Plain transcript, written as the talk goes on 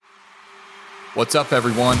What's up,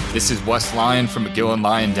 everyone? This is Wes Lyon from McGill &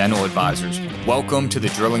 Lyon Dental Advisors. Welcome to the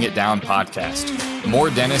Drilling It Down podcast. More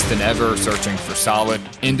dentists than ever searching for solid,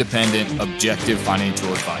 independent, objective financial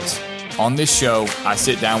advice. On this show, I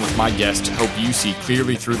sit down with my guests to help you see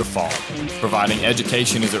clearly through the fog, providing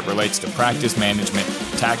education as it relates to practice management,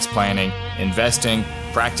 tax planning, investing,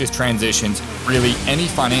 practice transitions, really any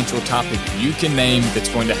financial topic you can name that's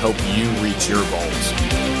going to help you reach your goals.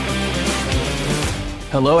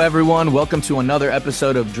 Hello, everyone. Welcome to another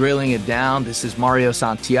episode of Drilling It Down. This is Mario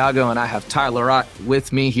Santiago, and I have Tyler Ott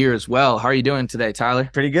with me here as well. How are you doing today, Tyler?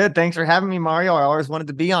 Pretty good. Thanks for having me, Mario. I always wanted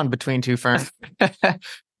to be on Between Two Ferns.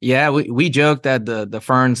 Yeah, we joke that the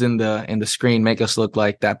ferns in the screen make us look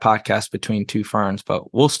like that podcast Between Two Ferns,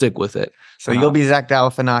 but we'll stick with it. So you'll be Zach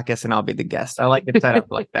Galifianakis and I'll be the guest. I like it set up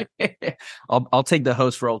like that. I'll take the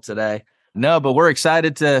host role today. No, but we're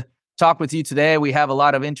excited to talk with you today. We have a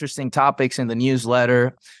lot of interesting topics in the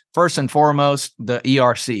newsletter. First and foremost, the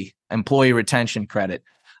ERC, Employee Retention Credit.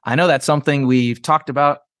 I know that's something we've talked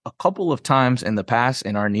about a couple of times in the past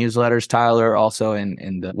in our newsletters, Tyler, also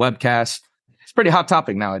in the webcast. It's a pretty hot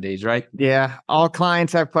topic nowadays, right? Yeah. All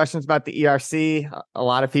clients have questions about the ERC. A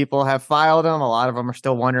lot of people have filed them. A lot of them are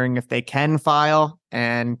still wondering if they can file.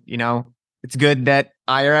 And, it's good that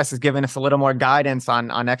IRS has given us a little more guidance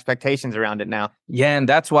on expectations around it now. Yeah, and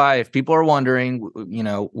that's why if people are wondering,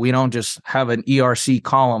 we don't just have an ERC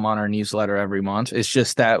column on our newsletter every month. It's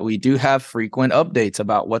just that we do have frequent updates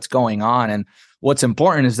about what's going on. And what's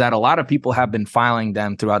important is that a lot of people have been filing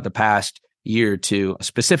them throughout the past year or two,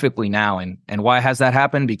 specifically now. And why has that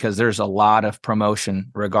happened? Because there's a lot of promotion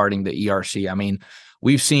regarding the ERC. I mean,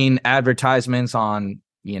 we've seen advertisements on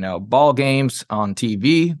ball games on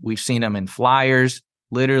TV. We've seen them in flyers.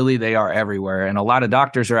 Literally, they are everywhere. And a lot of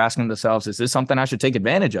doctors are asking themselves, is this something I should take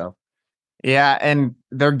advantage of? Yeah, and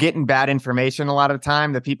they're getting bad information a lot of the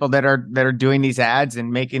time. The people that are doing these ads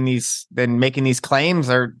and making these claims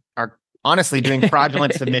are honestly doing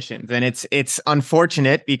fraudulent submissions. And it's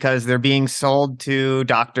unfortunate because they're being sold to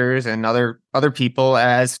doctors and other people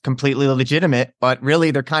as completely legitimate, but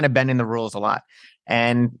really they're kind of bending the rules a lot.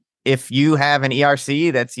 And if you have an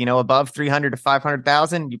ERC that's, above 300 to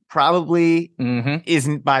 500,000, you probably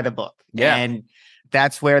isn't by the book. Yeah. And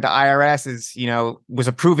that's where the IRS is, was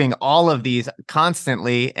approving all of these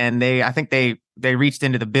constantly. And I think they reached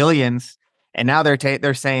into the billions, and now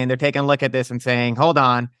they're saying they're taking a look at this and saying, hold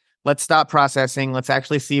on, let's stop processing. Let's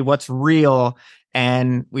actually see what's real.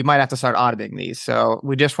 And we might have to start auditing these. So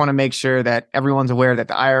we just want to make sure that everyone's aware that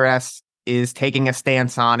the IRS is taking a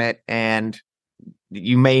stance on it, and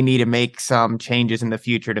you may need to make some changes in the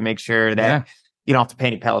future to make sure that you don't have to pay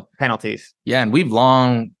any penalties. Yeah, and we've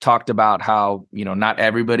long talked about how, not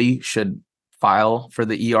everybody should file for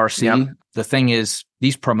the ERC. Yep. The thing is,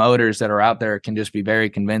 these promoters that are out there can just be very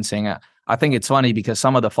convincing. I think it's funny because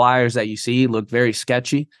some of the flyers that you see look very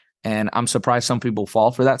sketchy, and I'm surprised some people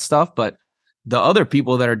fall for that stuff. But the other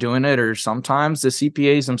people that are doing it are sometimes the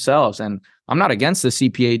CPAs themselves. And I'm not against the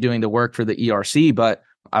CPA doing the work for the ERC, but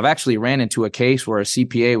I've actually ran into a case where a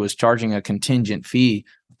CPA was charging a contingent fee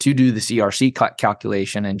to do this ERC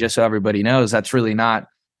calculation. And just so everybody knows, that's really not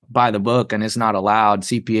by the book and it's not allowed.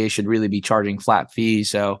 CPA should really be charging flat fees.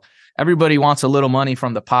 So everybody wants a little money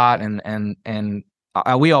from the pot. And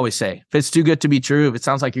we always say, if it's too good to be true, if it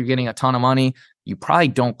sounds like you're getting a ton of money, you probably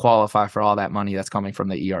don't qualify for all that money that's coming from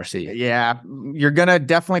the ERC. Yeah, you're going to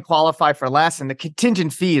definitely qualify for less. And the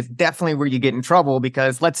contingent fee is definitely where you get in trouble,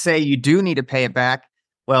 because let's say you do need to pay it back.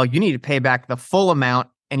 Well, you need to pay back the full amount,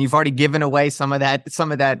 and you've already given away some of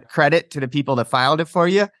that credit to the people that filed it for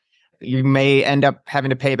you. You may end up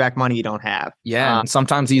having to pay back money you don't have. Yeah, and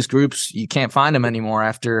sometimes these groups, you can't find them anymore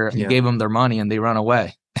after you gave them their money and they run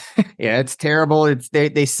away. Yeah, it's terrible.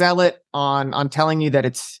 They sell it on telling you that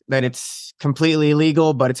it's completely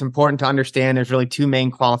illegal, but it's important to understand there's really two main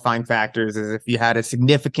qualifying factors. Is if you had a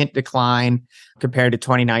significant decline compared to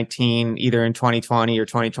 2019, either in 2020 or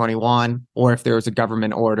 2021, or if there was a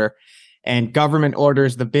government order. And government order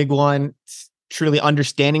is the big one. Truly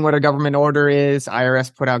understanding what a government order is.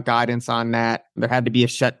 IRS put out guidance on that. There had to be a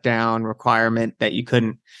shutdown requirement that you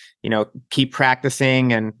couldn't, keep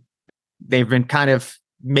practicing, and they've been kind of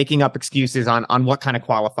making up excuses on what kind of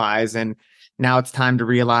qualifies. And now it's time to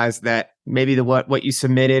realize that maybe what you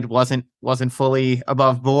submitted wasn't fully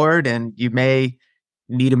above board, and you may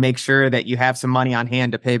need to make sure that you have some money on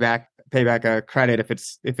hand to pay back a credit if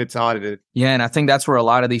it's audited. Yeah, and I think that's where a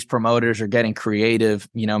lot of these promoters are getting creative.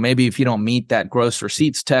 Maybe if you don't meet that gross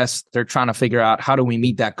receipts test, they're trying to figure out, how do we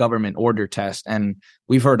meet that government order test? And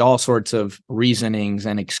we've heard all sorts of reasonings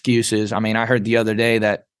and excuses. I mean, I heard the other day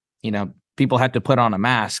that people had to put on a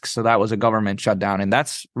mask. So that was a government shutdown. And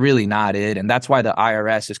that's really not it. And that's why the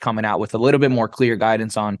IRS is coming out with a little bit more clear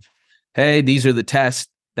guidance on, hey, these are the tests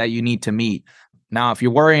that you need to meet. Now, if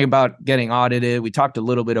you're worrying about getting audited, we talked a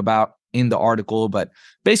little bit about in the article, but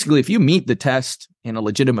basically, if you meet the test in a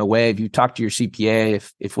legitimate way, if you talk to your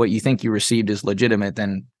CPA, if what you think you received is legitimate,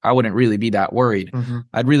 then I wouldn't really be that worried.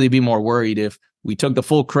 I'd really be more worried if we took the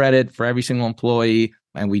full credit for every single employee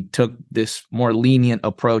and we took this more lenient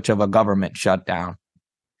approach of a government shutdown.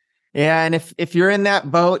 Yeah, and if you're in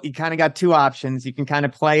that boat, you kind of got two options. You can kind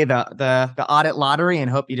of play the audit lottery and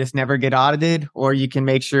hope you just never get audited, or you can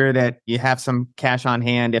make sure that you have some cash on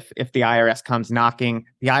hand if the IRS comes knocking.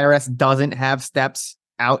 The IRS doesn't have steps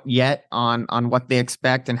out yet on what they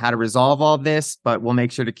expect and how to resolve all this, but we'll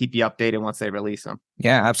make sure to keep you updated once they release them.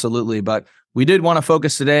 Yeah, absolutely. But we did want to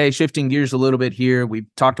focus today, shifting gears a little bit here. We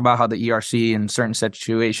talked about how the ERC in certain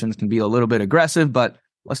situations can be a little bit aggressive, but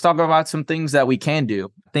let's talk about some things that we can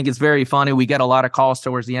do. I think it's very funny. We get a lot of calls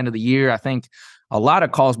towards the end of the year. I think a lot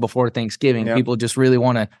of calls before Thanksgiving. Yep. People just really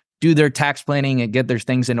want to do their tax planning and get their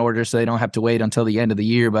things in order so they don't have to wait until the end of the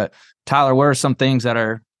year. But Tyler, what are some things that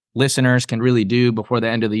our listeners can really do before the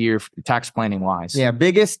end of the year tax planning wise? Yeah,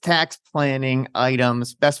 biggest tax planning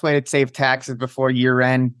items, best way to save taxes before year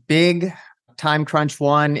end. Big time crunch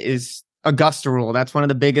one is Augusta Rule. That's one of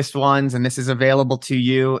the biggest ones. And this is available to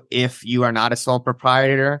you if you are not a sole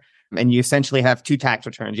proprietor. And you essentially have two tax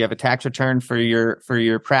returns. You have a tax return for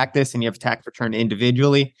your practice and you have a tax return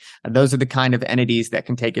individually. And those are the kind of entities that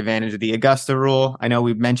can take advantage of the Augusta Rule. I know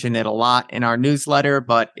we've mentioned it a lot in our newsletter,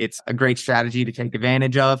 but it's a great strategy to take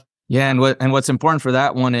advantage of. Yeah, and what's important for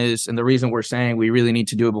that one is, and the reason we're saying we really need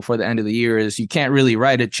to do it before the end of the year is you can't really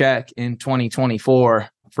write a check in 2024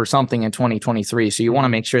 for something in 2023. So you want to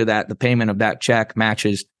make sure that the payment of that check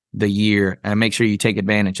matches the year and make sure you take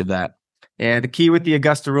advantage of that. Yeah, the key with the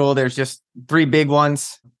Augusta Rule, there's just three big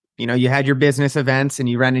ones. You had your business events and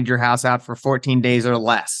you rented your house out for 14 days or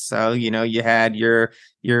less. So, you had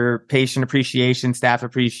your patient appreciation, staff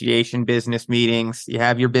appreciation, business meetings. You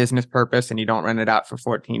have your business purpose and you don't rent it out for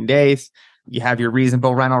 14 days. You have your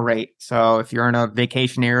reasonable rental rate. So if you're in a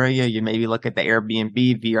vacation area, you maybe look at the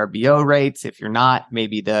Airbnb, VRBO rates. If you're not,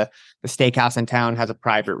 maybe the steakhouse in town has a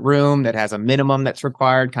private room that has a minimum that's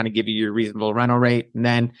required, kind of give you your reasonable rental rate. And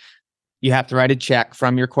then you have to write a check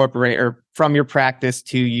from your corporate or from your practice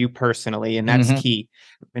to you personally. And that's key.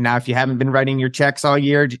 And now, if you haven't been writing your checks all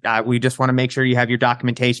year, we just want to make sure you have your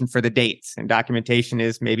documentation for the dates. And documentation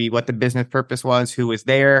is maybe what the business purpose was, who was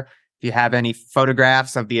there. If you have any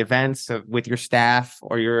photographs of the events with your staff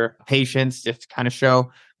or your patients, just to kind of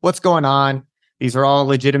show what's going on. These are all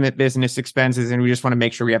legitimate business expenses, and we just want to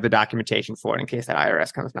make sure we have the documentation for it in case that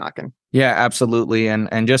IRS comes knocking. Yeah, absolutely.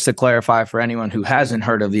 And just to clarify for anyone who hasn't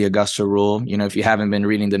heard of the Augusta Rule, if you haven't been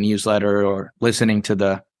reading the newsletter or listening to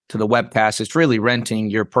the webcast, it's really renting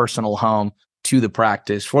your personal home to the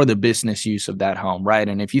practice for the business use of that home, right?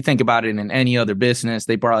 And if you think about it in any other business,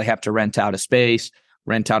 they probably have to rent out a space,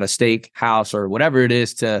 rent out a steak house or whatever it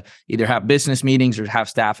is to either have business meetings or have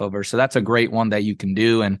staff over. So that's a great one that you can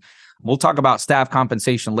do. And we'll talk about staff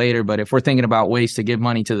compensation later, but if we're thinking about ways to give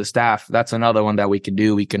money to the staff, that's another one that we could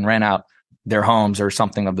do. We can rent out their homes or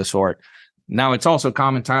something of the sort. Now, it's also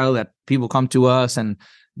common, Tyler, that people come to us and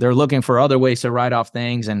they're looking for other ways to write off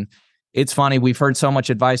things. And it's funny, we've heard so much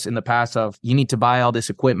advice in the past of you need to buy all this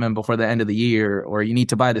equipment before the end of the year, or you need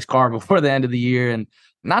to buy this car before the end of the year. And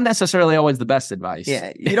not necessarily always the best advice.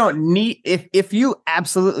 Yeah, you don't need, if you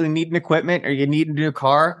absolutely need an equipment or you need a new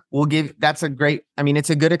car, it's a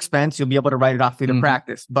good expense. You'll be able to write it off through the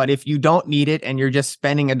practice. But if you don't need it and you're just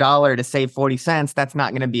spending $1 to save 40 cents, that's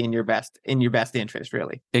not going to be in your best interest,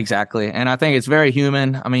 really. Exactly. And I think it's very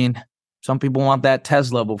human. I mean, some people want that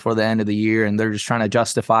Tesla before the end of the year and they're just trying to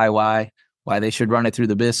justify why they should run it through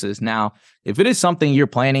the business. Now, if it is something you're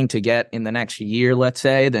planning to get in the next year, let's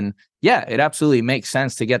say, then yeah, it absolutely makes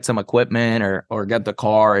sense to get some equipment or get the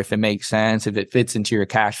car if it makes sense, if it fits into your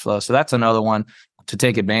cash flow. So that's another one to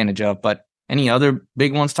take advantage of. But any other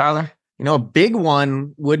big ones, Tyler? A big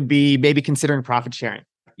one would be maybe considering profit sharing.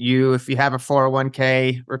 If you have a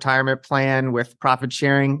 401k retirement plan with profit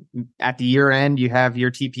sharing at the year end, you have your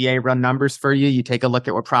TPA run numbers for you. You take a look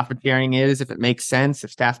at what profit sharing is, if it makes sense, if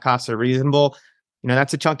staff costs are reasonable.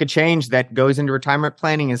 That's a chunk of change that goes into retirement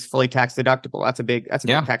planning is fully tax deductible. That's a big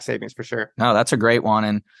tax savings for sure. No, that's a great one.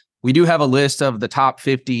 And we do have a list of the top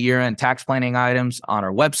 50 year-end tax planning items on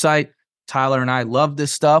our website. Tyler and I love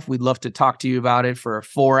this stuff. We'd love to talk to you about it for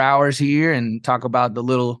 4 hours here and talk about the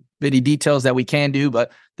little bitty details that we can do,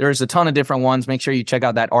 but there's a ton of different ones. Make sure you check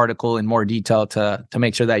out that article in more detail to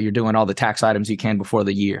make sure that you're doing all the tax items you can before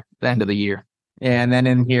the end of the year. And then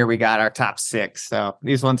in here, we got our top 6. So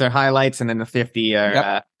these ones are highlights, and then the 50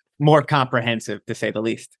 are more comprehensive, to say the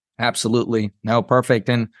least. Absolutely. No, perfect.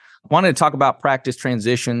 And I wanted to talk about practice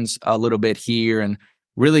transitions a little bit here and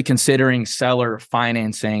really considering seller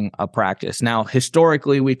financing a practice. Now,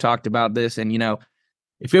 historically, we talked about this, and,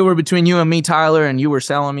 if it were between you and me, Tyler, and you were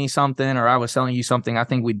selling me something or I was selling you something, I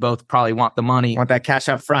think we'd both probably want the money. Want that cash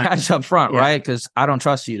up front. Right? Because I don't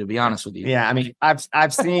trust you, to be honest with you. Yeah, I mean,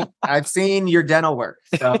 I've seen your dental work,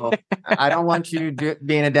 so I don't want you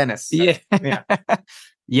being a dentist. So, yeah.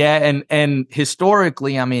 Yeah, and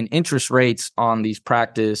historically, I mean, interest rates on these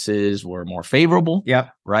practices were more favorable.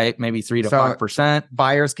 Yep. Right? Maybe 3 to 5%.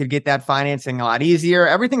 Buyers could get that financing a lot easier.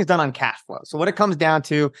 Everything is done on cash flow. So what it comes down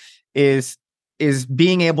to is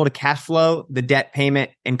being able to cash flow the debt payment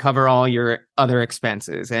and cover all your other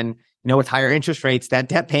expenses. And with higher interest rates, that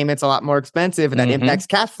debt payment's a lot more expensive, and that impacts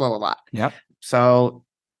cash flow a lot. Yep. So,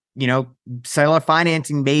 seller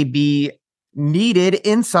financing may be needed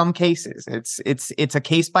in some cases. It's a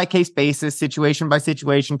case by case basis, situation by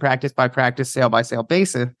situation, practice by practice, sale by sale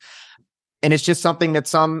basis. And it's just something that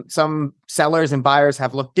some sellers and buyers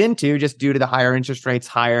have looked into just due to the higher interest rates,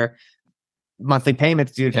 higher monthly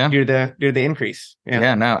payments due to the increase.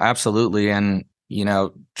 Yeah, no, absolutely. And,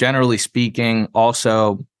 generally speaking,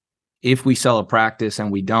 also, if we sell a practice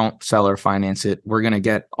and we don't seller finance it, we're going to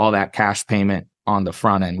get all that cash payment on the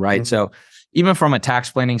front end, right? Mm-hmm. So even from a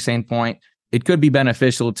tax planning standpoint, it could be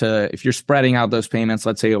beneficial if you're spreading out those payments,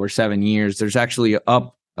 let's say over 7 years, there's actually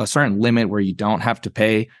a certain limit where you don't have to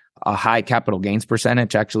pay a high capital gains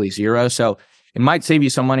percentage, actually 0. So it might save you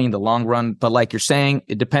some money in the long run, but like you're saying,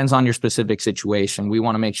 it depends on your specific situation. We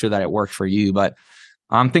want to make sure that it works for you. But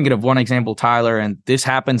I'm thinking of one example, Tyler, and this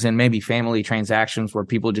happens in maybe family transactions where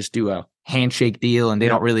people just do a handshake deal and they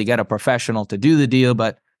don't really get a professional to do the deal,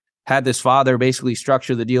 but had this father basically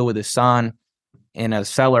structure the deal with his son in a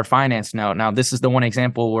seller finance note. Now, this is the one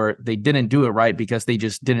example where they didn't do it right because they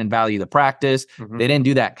just didn't value the practice. Mm-hmm. They didn't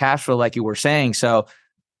do that cash flow like you were saying. So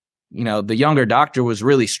the younger doctor was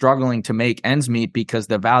really struggling to make ends meet because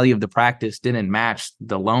the value of the practice didn't match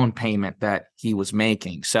the loan payment that he was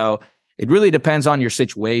making. So it really depends on your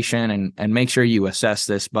situation and make sure you assess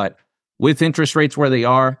this. But with interest rates where they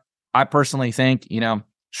are, I personally think,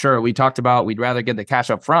 sure, we talked about we'd rather get the cash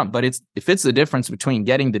up front, but if it's the difference between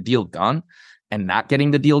getting the deal done and not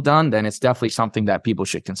getting the deal done, then it's definitely something that people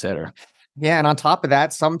should consider. Yeah, and on top of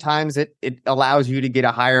that, sometimes it allows you to get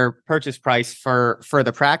a higher purchase price for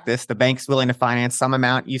the practice. The bank's willing to finance some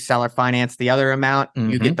amount, you seller finance the other amount,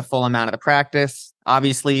 you get the full amount of the practice.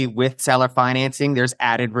 Obviously, with seller financing, there's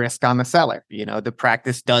added risk on the seller. The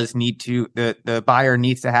practice does need to, the buyer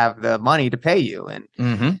needs to have the money to pay you.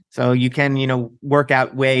 And so you can, work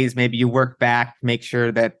out ways, maybe you work back, make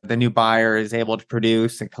sure that the new buyer is able to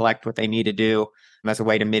produce and collect what they need to do as a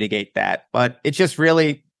way to mitigate that. But it's just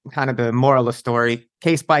really kind of the moral of the story,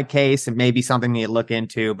 case by case, and maybe something you look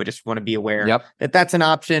into, but just want to be aware that that's an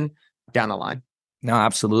option down the line. No,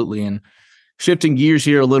 absolutely. And shifting gears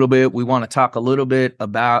here a little bit, we want to talk a little bit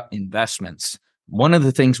about investments. One of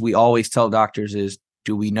the things we always tell doctors is,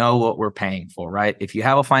 do we know what we're paying for, right? If you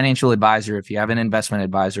have a financial advisor, if you have an investment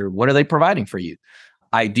advisor, what are they providing for you?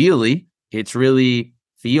 Ideally, it's really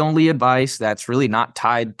fee-only advice that's really not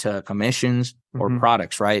tied to commissions or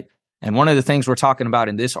products, right? And one of the things we're talking about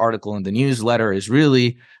in this article in the newsletter is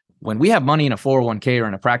really when we have money in a 401k or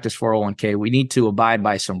in a practice 401k, we need to abide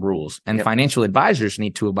by some rules. And financial advisors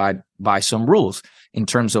need to abide by some rules in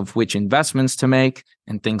terms of which investments to make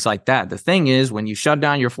and things like that. The thing is, when you shut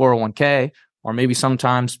down your 401k, or maybe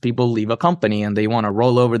sometimes people leave a company and they want to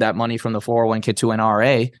roll over that money from the 401k to an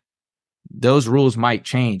RA, those rules might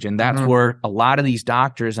change. And that's where a lot of these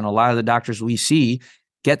doctors and a lot of the doctors we see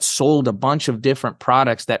get sold a bunch of different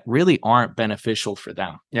products that really aren't beneficial for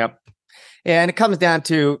them. Yep. And it comes down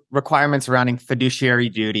to requirements surrounding fiduciary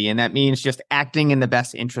duty. And that means just acting in the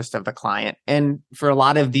best interest of the client. And for a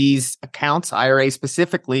lot of these accounts, IRA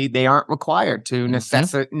specifically, they aren't required to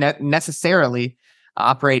necessarily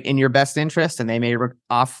operate in your best interest. And they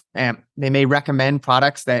may recommend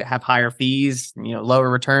products that have higher fees, lower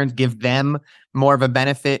returns, give them more of a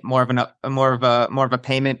benefit, more of a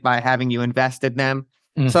payment by having you invest in them.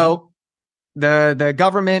 So the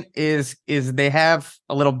government they have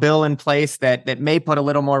a little bill in place that may put a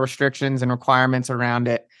little more restrictions and requirements around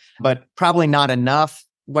it, but probably not enough.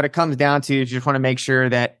 What it comes down to is you just want to make sure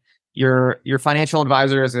that your financial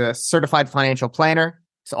advisor is a certified financial planner.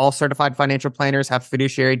 So all certified financial planners have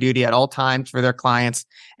fiduciary duty at all times for their clients,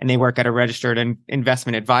 and they work at a registered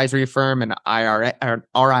investment advisory firm, an IRA or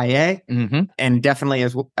RIA. And definitely,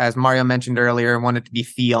 as Mario mentioned earlier, want it to be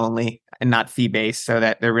fee only. not fee based, so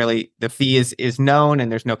that the fee is known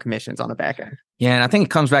and there's no commissions on the back end. Yeah, and I think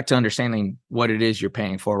it comes back to understanding what it is you're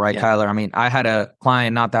paying for, right, Tyler? I mean, I had a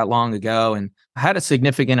client not that long ago, and I had a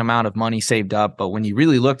significant amount of money saved up, but when you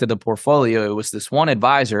really looked at the portfolio, it was this one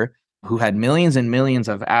advisor who had millions and millions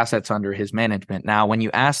of assets under his management. Now, when you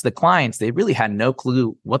ask the clients, they really had no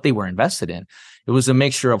clue what they were invested in. It was a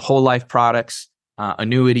mixture of whole life products,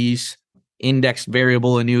 annuities, indexed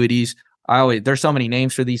variable annuities. There's so many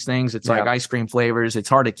names for these things. It's like ice cream flavors. It's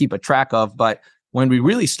hard to keep a track of, but when we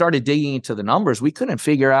really started digging into the numbers, we couldn't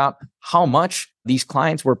figure out how much these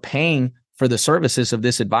clients were paying for the services of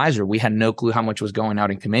this advisor. We had no clue how much was going out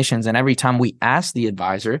in commissions. And every time we asked the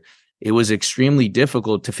advisor, it was extremely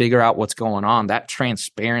difficult to figure out what's going on. That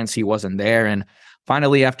transparency wasn't there. And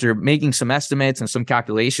finally, after making some estimates and some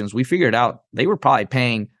calculations, we figured out they were probably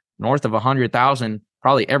paying north of $100,000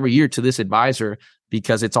 probably every year to this advisor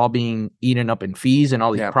because it's all being eaten up in fees and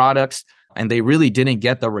all these products. And they really didn't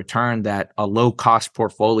get the return that a low cost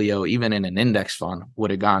portfolio, even in an index fund, would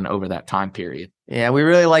have gotten over that time period. Yeah, we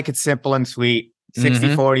really like it simple and sweet.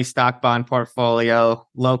 60-40 stock bond portfolio,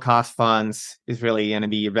 low cost funds is really going to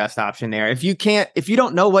be your best option there. If you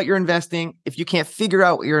don't know what you're investing, if you can't figure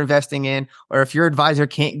out what you're investing in, or if your advisor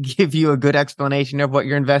can't give you a good explanation of what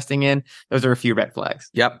you're investing in, those are a few red flags.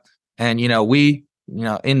 Yep. And,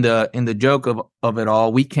 in the joke of it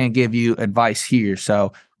all, we can't give you advice here.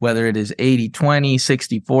 So whether it is 80-20,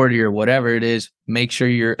 60-40, or whatever it is, make sure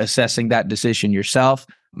you're assessing that decision yourself.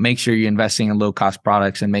 Make sure you're investing in low cost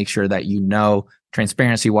products and make sure that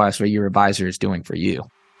transparency wise what your advisor is doing for you.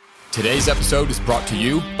 Today's episode is brought to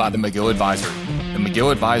you by the McGill Advisory. The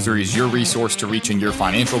McGill Advisory is your resource to reaching your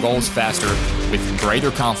financial goals faster with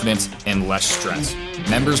greater confidence and less stress.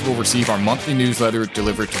 Members will receive our monthly newsletter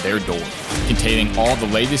delivered to their door, containing all the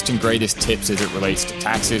latest and greatest tips as it relates to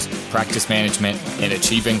taxes, practice management, and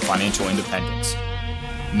achieving financial independence.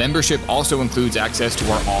 Membership also includes access to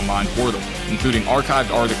our online portal, including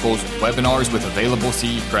archived articles, webinars with available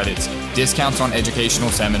CE credits, discounts on educational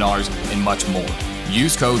seminars, and much more.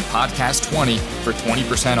 Use code podcast20 for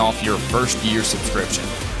 20% off your first year subscription.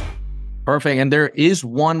 Perfect. And there is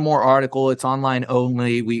one more article. It's online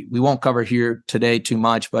only. We won't cover here today too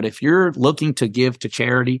much, but if you're looking to give to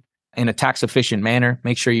charity in a tax efficient manner,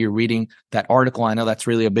 make sure you're reading that article. I know that's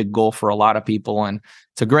really a big goal for a lot of people. And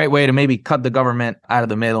it's a great way to maybe cut the government out of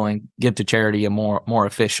the middle and give to charity more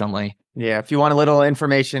efficiently. Yeah. If you want a little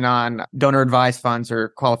information on donor advised funds or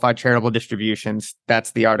qualified charitable distributions,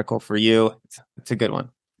 that's the article for you. It's a good one.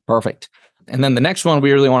 Perfect. And then the next one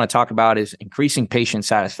we really want to talk about is increasing patient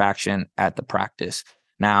satisfaction at the practice.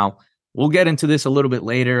 Now, we'll get into this a little bit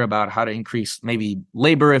later about how to increase maybe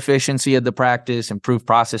labor efficiency at the practice, improve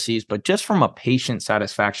processes, but just from a patient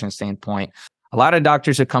satisfaction standpoint, a lot of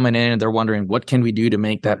doctors are coming in and they're wondering, what can we do to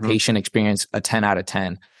make that patient experience a 10 out of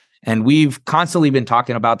 10? And we've constantly been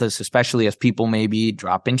talking about this, especially as people maybe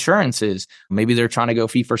drop insurances. Maybe they're trying to go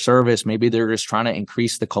fee for service. Maybe they're just trying to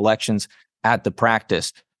increase the collections at the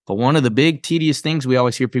practice. But one of the big tedious things we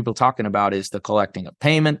always hear people talking about is the collecting of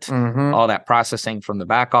payment, all that processing from the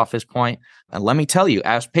back office point. And let me tell you,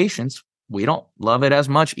 as patients, we don't love it as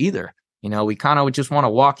much either. We kind of just want to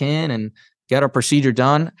walk in and get our procedure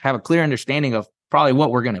done, have a clear understanding of probably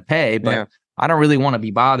what we're going to pay. But I don't really want to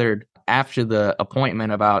be bothered after the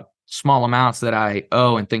appointment about small amounts that I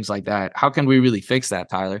owe and things like that. How can we really fix that,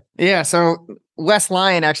 Tyler? Yeah. So Wes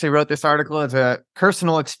Lyon actually wrote this article as a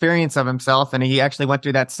personal experience of himself, and he actually went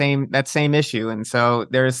through that same issue. And so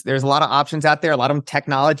there's a lot of options out there, a lot of them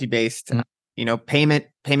technology based.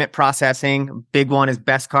 Payment processing. Big one is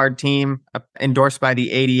Best Card Team, endorsed by the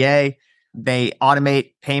ADA. They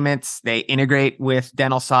automate payments. They integrate with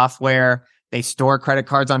dental software. They store credit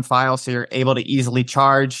cards on file, so you're able to easily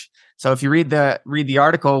charge. So if you read the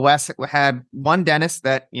article, Wes had one dentist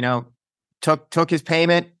that, took his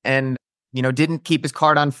payment and, didn't keep his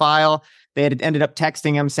card on file. They had ended up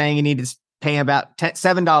texting him saying he needed to pay about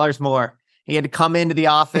 $7 more. He had to come into the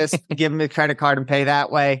office, give him his credit card and pay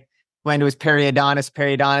that way. Went to his periodontist.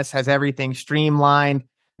 Periodontist has everything streamlined.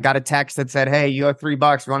 Got a text that said, "Hey, you owe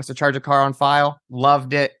 $3. You want us to charge a card on file?"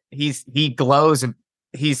 Loved it. He glows.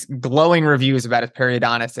 He's glowing reviews about his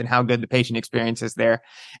periodontist and how good the patient experience is there.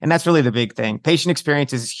 And that's really the big thing. Patient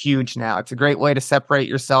experience is huge now. It's a great way to separate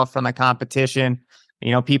yourself from the competition.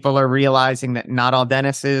 People are realizing that not all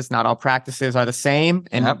dentists, not all practices are the same.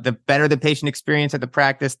 And the better the patient experience at the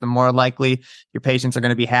practice, the more likely your patients are going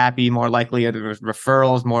to be happy, more likely are the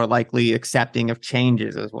referrals, more likely accepting of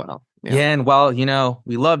changes as well. Yeah. And while,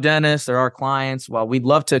 we love dentists, they're our clients. While we'd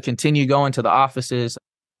love to continue going to the offices,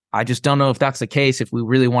 I just don't know if that's the case if we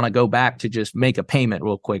really want to go back to just make a payment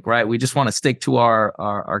real quick, right? We just want to stick to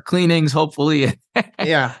our cleanings, hopefully.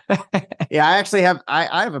 Yeah. Yeah. I actually have,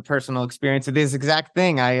 I have a personal experience of this exact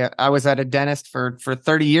thing. I was at a dentist for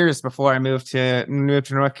 30 years before I moved to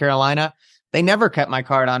North Carolina. They never kept my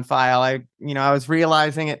card on file. I was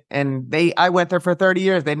realizing it, and I went there for 30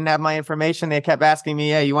 years. They didn't have my information. They kept asking me,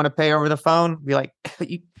 "Hey, you want to pay over the phone?" Be like,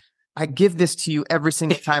 I give this to you every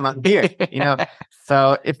single time I'm here,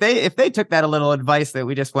 So if they took that a little advice that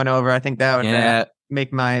we just went over, I think that would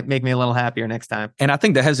make me a little happier next time. And I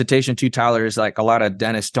think the hesitation too, Tyler, is like a lot of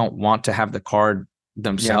dentists don't want to have the card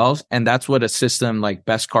themselves. Yeah. And that's what a system like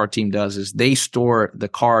Best Card Team does, is they store the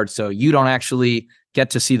card. So you don't actually get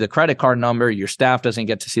to see the credit card number. Your staff doesn't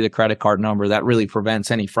get to see the credit card number. That really prevents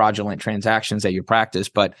any fraudulent transactions at your practice,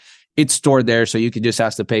 but it's stored there. So you could just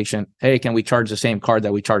ask the patient, hey, can we charge the same card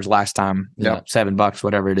that we charged last time? $7,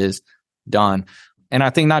 whatever it is, done. And I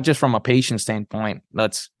think not just from a patient standpoint,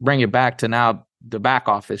 let's bring it back to now the back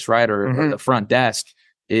office, right? Or the front desk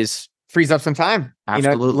is frees up some time.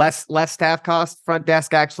 Absolutely. Less staff costs, front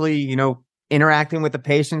desk actually, interacting with the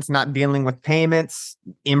patients, not dealing with payments,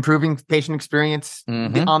 improving patient experience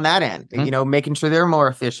on that end, making sure they're more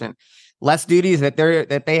efficient. Less duties that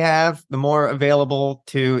they have, the more available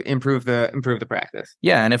to improve the practice.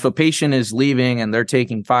 Yeah, and if a patient is leaving and they're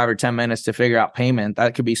taking 5 or 10 minutes to figure out payment,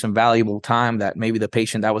 that could be some valuable time that maybe the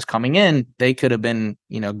patient that was coming in, they could have been,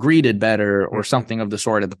 greeted better or something of the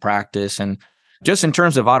sort at the practice. And just in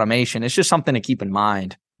terms of automation, it's just something to keep in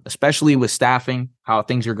mind, especially with staffing, how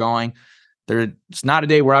things are going. It's not a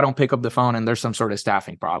day where I don't pick up the phone and there's some sort of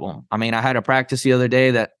staffing problem. I mean, I had a practice the other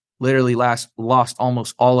day that literally lost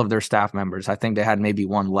almost all of their staff members. I think they had maybe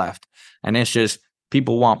one left. And it's just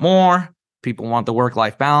people want more. People want the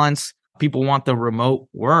work-life balance. People want the remote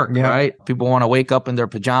work, right? People want to wake up in their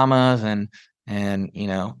pajamas and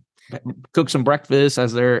cook some breakfast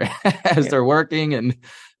as they're they're working. And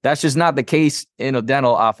that's just not the case in a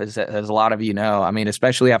dental office, as a lot of you know. I mean,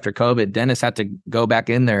 especially after COVID, dentists had to go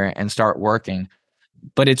back in there and start working.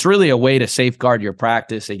 But it's really a way to safeguard your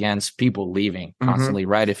practice against people leaving constantly,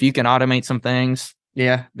 right? If you can automate some things.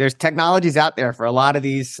 Yeah, there's technologies out there for a lot of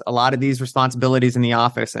these responsibilities in the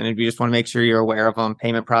office. And if you just want to make sure you're aware of them,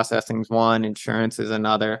 payment processing is one, insurance is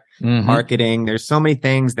another, marketing. There's so many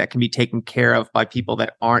things that can be taken care of by people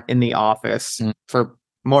that aren't in the office for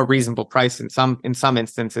more reasonable price in some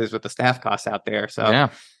instances with the staff costs out there. So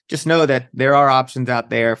just know that there are options out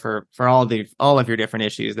there for all of your different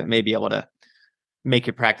issues that may be able to make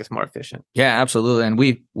your practice more efficient. Yeah, absolutely. And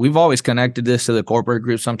we've always connected this to the corporate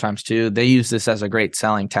group sometimes too. They use this as a great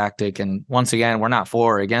selling tactic. And once again, we're not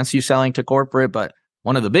for or against you selling to corporate, but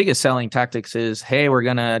one of the biggest selling tactics is, hey, we're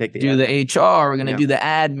going to do the HR, we're going to do the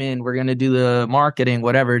admin, we're going to do the marketing,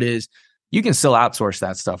 whatever it is. You can still outsource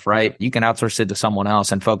that stuff, right? You can outsource it to someone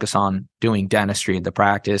else and focus on doing dentistry at the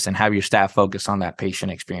practice and have your staff focus on that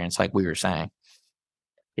patient experience, like we were saying.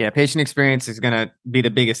 Yeah, patient experience is going to be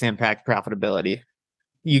the biggest impact profitability.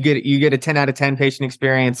 You get a 10 out of 10 patient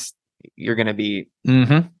experience, you're going to be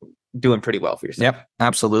doing pretty well for yourself. Yep,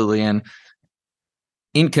 absolutely. And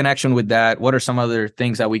in connection with that, what are some other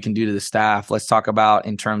things that we can do to the staff? Let's talk about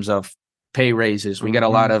in terms of pay raises. We get a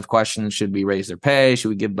lot of questions. Should we raise their pay? Should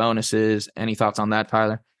we give bonuses? Any thoughts on that,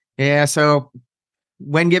 Tyler? Yeah, so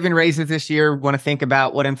when giving raises this year, want to think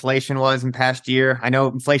about what inflation was in past year. I know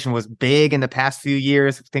inflation was big in the past few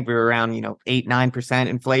years. I think we were around, 8-9%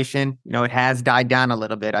 inflation. it has died down a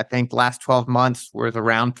little bit. I think the last 12 months was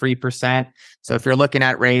around 3%. So if you're looking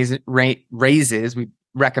at raises, we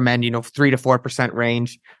recommend, 3 to 4%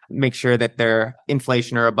 range. Make sure that their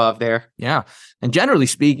inflation are above there. Yeah. And generally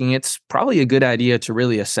speaking, it's probably a good idea to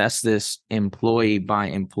really assess this employee by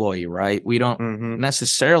employee, right? We don't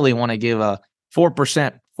necessarily want to give a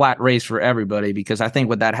 4% flat raise for everybody, because I think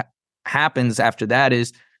what that happens after that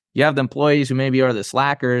is you have the employees who maybe are the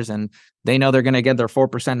slackers and they know they're going to get their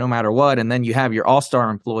 4% no matter what. And then you have your all-star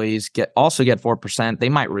employees also get 4%. They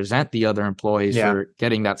might resent the other employees for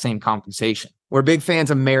getting that same compensation. We're big fans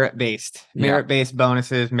of merit-based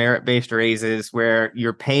bonuses, merit-based raises, where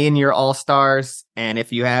you're paying your all-stars. And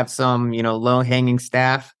if you have some, low-hanging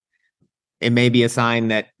staff, it may be a sign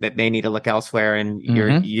that they need to look elsewhere, and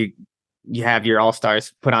you have your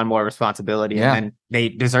all-stars put on more responsibility, and then they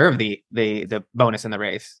deserve the bonus and the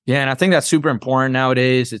raise. Yeah, and I think that's super important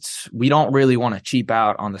nowadays. We don't really want to cheap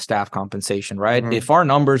out on the staff compensation, right? If our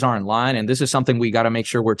numbers are in line, and this is something we got to make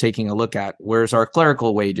sure we're taking a look at. Where's our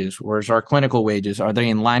clerical wages? Where's our clinical wages? Are they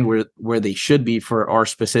in line where they should be for our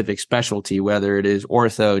specific specialty, whether it is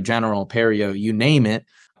ortho, general, perio, you name it?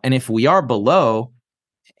 And if we are below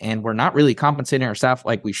and we're not really compensating our staff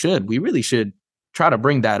like we really should try to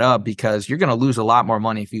bring that up because you're going to lose a lot more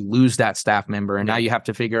money if you lose that staff member. And now you have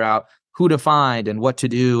to figure out who to find and what to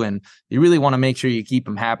do. And you really want to make sure you keep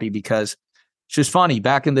them happy because it's just funny.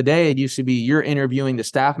 Back in the day, it used to be you're interviewing the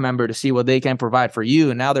staff member to see what they can provide for you.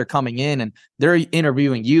 And now they're coming in and they're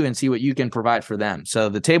interviewing you and see what you can provide for them. So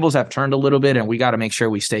the tables have turned a little bit and we got to make sure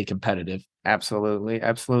we stay competitive. Absolutely.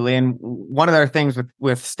 Absolutely. And one of our things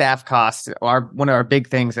with staff costs, one of our big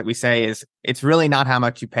things that we say is it's really not how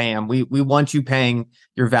much you pay them. We want you paying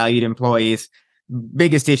your valued employees.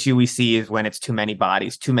 Biggest issue we see is when it's too many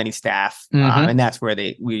bodies, too many staff. And that's where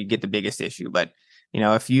we get the biggest issue. But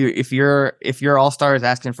if your all-star is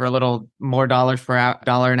asking for a little more dollars per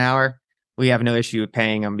dollar an hour, we have no issue with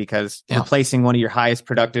paying them because replacing one of your highest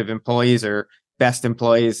productive employees or best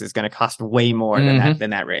employees is going to cost way more than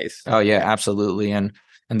that raise. Oh yeah, absolutely. And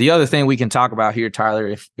the other thing we can talk about here, Tyler,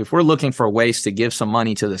 if we're looking for ways to give some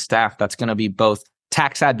money to the staff, that's going to be both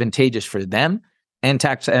tax advantageous for them and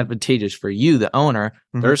tax advantageous for you, the owner.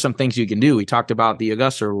 There are some things you can do. We talked about the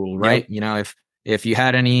Augusta Rule, right? Yep. If you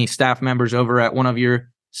had any staff members over at one of your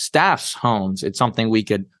staff's homes, it's something we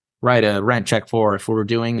could write a rent check for if we were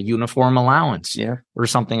doing a uniform allowance or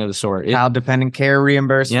something of the sort. Child dependent care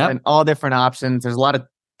reimbursement, and all different options. There's a lot of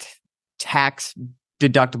tax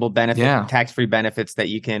deductible benefits, tax-free benefits that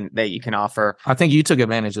you can offer. I think you took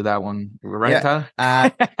advantage of that one, right,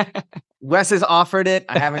 Tyler? Wes has offered it.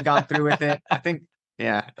 I haven't gone through with it. I think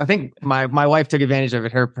my wife took advantage of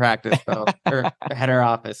it, her practice, so at her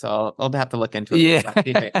office. So I'll have to look into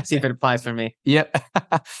it. See if it applies for me. Yep.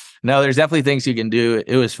 No, there's definitely things you can do.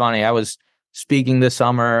 It was funny. I was speaking this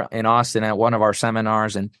summer in Austin at one of our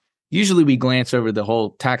seminars, and usually we glance over the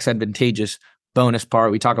whole tax advantageous bonus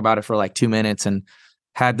part. We talk about it for like 2 minutes and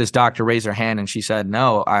had this doctor raise her hand and she said,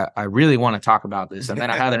 no, I really want to talk about this. And then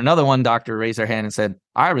I had another one doctor raise her hand and said,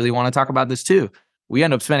 I really want to talk about this too. We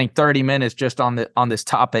end up spending 30 minutes just on this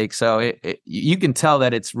topic. So you can tell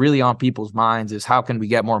that it's really on people's minds is how can we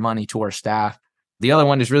get more money to our staff? The other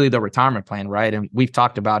one is really the retirement plan, right? And we've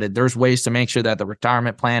talked about it. There's ways to make sure that the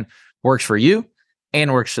retirement plan works for you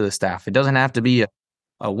and works for the staff. It doesn't have to be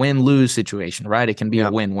a win-lose situation, right? It can be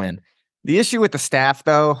a win-win. The issue with the staff,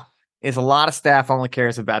 though, is a lot of staff only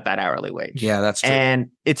cares about that hourly wage. Yeah, that's true. And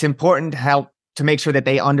it's important to make sure that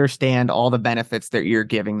they understand all the benefits that you're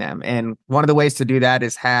giving them. And one of the ways to do that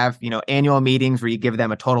is have, annual meetings where you give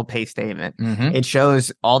them a total pay statement. It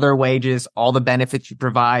shows all their wages, all the benefits you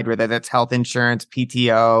provide, whether that's health insurance,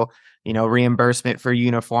 PTO, reimbursement for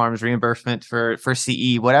uniforms, reimbursement for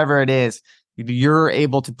CE, whatever it is. You're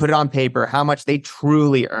able to put it on paper how much they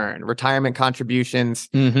truly earn, retirement contributions.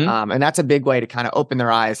 And that's a big way to kind of open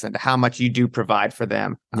their eyes into how much you do provide for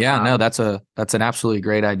them. That's an absolutely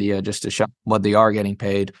great idea just to show what they are getting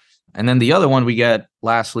paid. And then the other one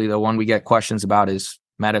lastly, the one we get questions about is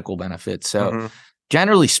medical benefits. So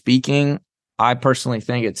generally speaking, I personally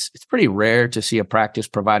think it's pretty rare to see a practice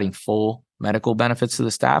providing full medical benefits to the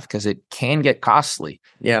staff because it can get costly.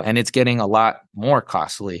 Yeah. And it's getting a lot more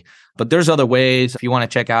costly. But there's other ways. If you want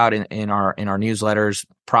to check out in our newsletters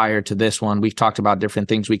prior to this one, we've talked about different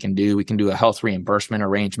things we can do. We can do a health reimbursement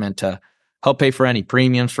arrangement to help pay for any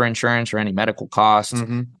premiums for insurance or any medical costs.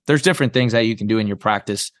 There's different things that you can do in your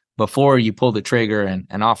practice before you pull the trigger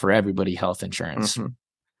and offer everybody health insurance.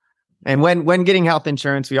 And when getting health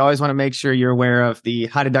insurance, we always want to make sure you're aware of the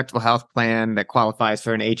high deductible health plan that qualifies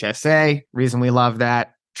for an HSA. Reason we love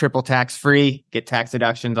that, triple tax free, get tax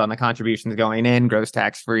deductions on the contributions going in, gross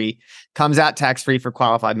tax free, comes out tax free for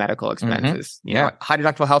qualified medical expenses. High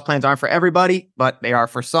deductible health plans aren't for everybody, but they are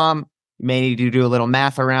for some. You may need to do a little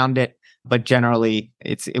math around it, but generally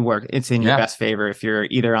it's in your best favor if you're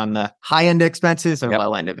either on the high end expenses or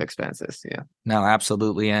low end of expenses. No,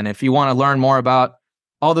 absolutely. And if you want to learn more about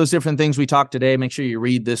all those different things we talked today, make sure you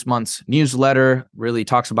read this month's newsletter. Really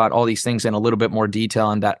talks about all these things in a little bit more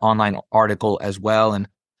detail in that online article as well. And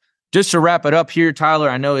just to wrap it up here, Tyler,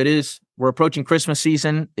 I know we're approaching Christmas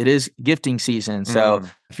season. It is gifting season. So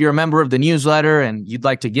if you're a member of the newsletter and you'd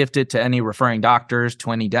like to gift it to any referring doctors,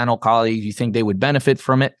 to any dental colleagues you think they would benefit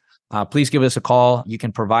from it, please give us a call. You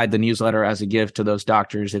can provide the newsletter as a gift to those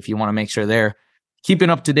doctors if you want to make sure they're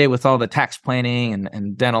keeping up to date with all the tax planning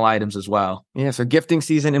and dental items as well. Yeah, so gifting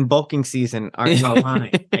season and bulking season are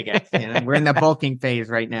combined, I guess. We're in the bulking phase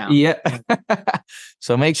right now. Yeah.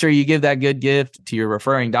 So make sure you give that good gift to your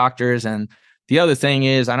referring doctors. And the other thing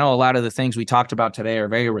is, I know a lot of the things we talked about today are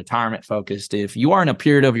very retirement focused. If you are in a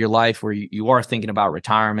period of your life where you are thinking about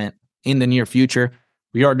retirement in the near future,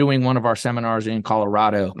 we are doing one of our seminars in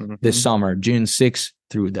Colorado this summer, June 6th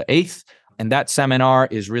through the 8th. And that seminar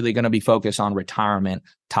is really going to be focused on retirement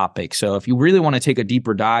topics. So if you really want to take a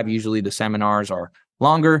deeper dive, usually the seminars are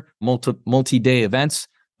longer, multi-day events,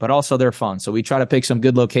 but also they're fun. So we try to pick some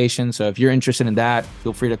good locations. So if you're interested in that,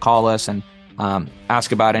 feel free to call us and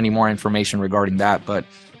ask about any more information regarding that. But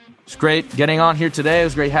it's great getting on here today. It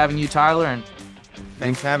was great having you, Tyler. And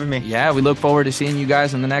thanks for having me. Yeah, we look forward to seeing you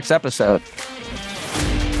guys in the next episode.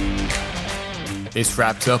 This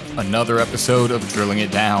wraps up another episode of Drilling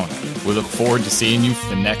It Down. We look forward to seeing you for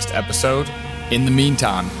the next episode. In the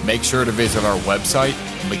meantime, make sure to visit our website,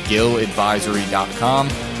 McGillAdvisory.com.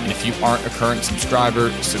 And if you aren't a current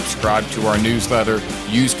subscriber, subscribe to our newsletter.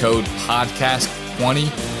 Use code PODCAST20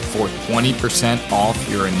 for 20% off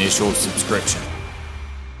your initial subscription.